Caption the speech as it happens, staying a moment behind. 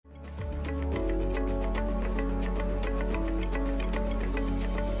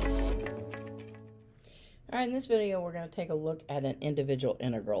Alright, in this video we're going to take a look at an individual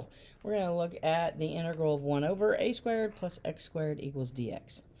integral. We're going to look at the integral of 1 over a squared plus x squared equals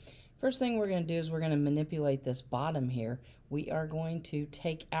dx. First thing we're going to do is we're going to manipulate this bottom here. We are going to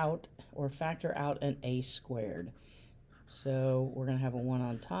take out or factor out an a squared. So we're going to have a 1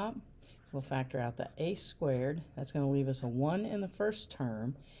 on top. We'll factor out the a squared. That's going to leave us a 1 in the first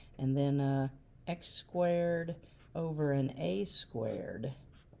term, and then x squared over an a squared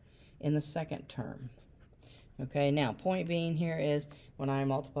in the second term. Okay, now point being here is when I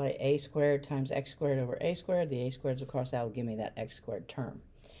multiply a squared times x squared over a squared, the a squareds across out will give me that x squared term.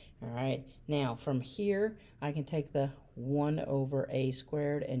 Alright, now from here I can take the 1 over a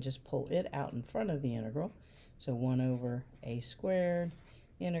squared and just pull it out in front of the integral. So 1 over a squared,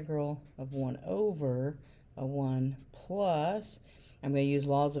 integral of 1 over a 1 plus, I'm going to use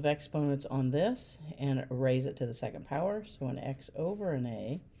laws of exponents on this and raise it to the second power. So an x over an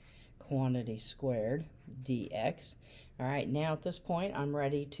a quantity squared dx. Alright, now at this point I'm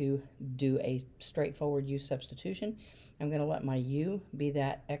ready to do a straightforward u substitution. I'm going to let my u be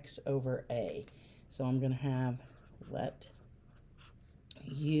that x over a. So I'm going to have let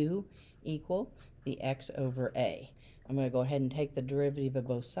u equal the x over a. I'm going to go ahead and take the derivative of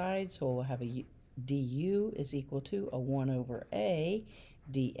both sides, so we'll have a du is equal to a 1 over a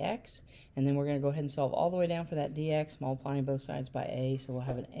dx, and then we're going to go ahead and solve all the way down for that dx, multiplying both sides by a, so we'll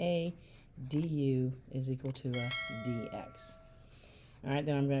have an a du is equal to a dx. Alright,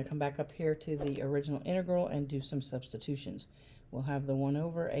 then I'm going to come back up here to the original integral and do some substitutions. We'll have the 1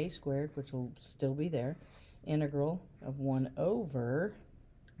 over a squared, which will still be there. Integral of 1 over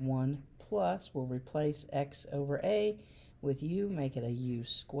 1 plus, we'll replace x over a with u, make it a u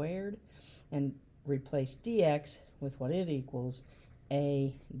squared, and replace dx with what it equals,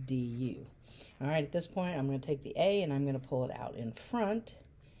 a du. Alright, at this point I'm going to take the a and I'm going to pull it out in front.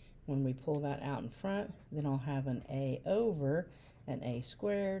 When we pull that out in front, then I'll have an a over an a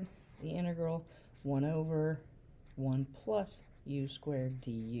squared, the integral 1 over 1 plus u squared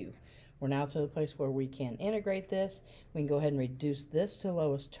du. We're now to the place where we can integrate this. We can go ahead and reduce this to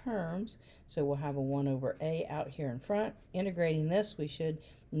lowest terms. So we'll have a 1 over a out here in front. Integrating this, we should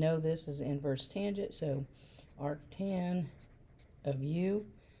know this is inverse tangent. So arctan of u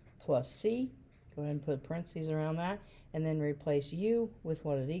plus c. Go ahead and put parentheses around that. And then replace u with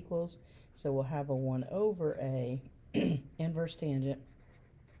what it equals. So we'll have a 1 over a inverse tangent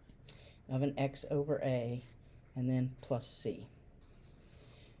of an x over a, and then plus c.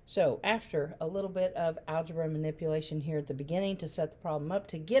 So after a little bit of algebra manipulation here at the beginning to set the problem up,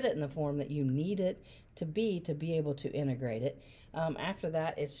 to get it in the form that you need it to be able to integrate it, after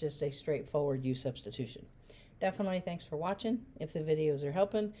that it's just a straightforward u substitution. Definitely thanks for watching. If the videos are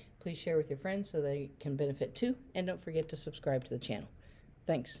helping, please share with your friends so they can benefit too, and don't forget to subscribe to the channel.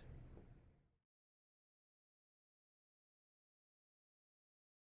 Thanks.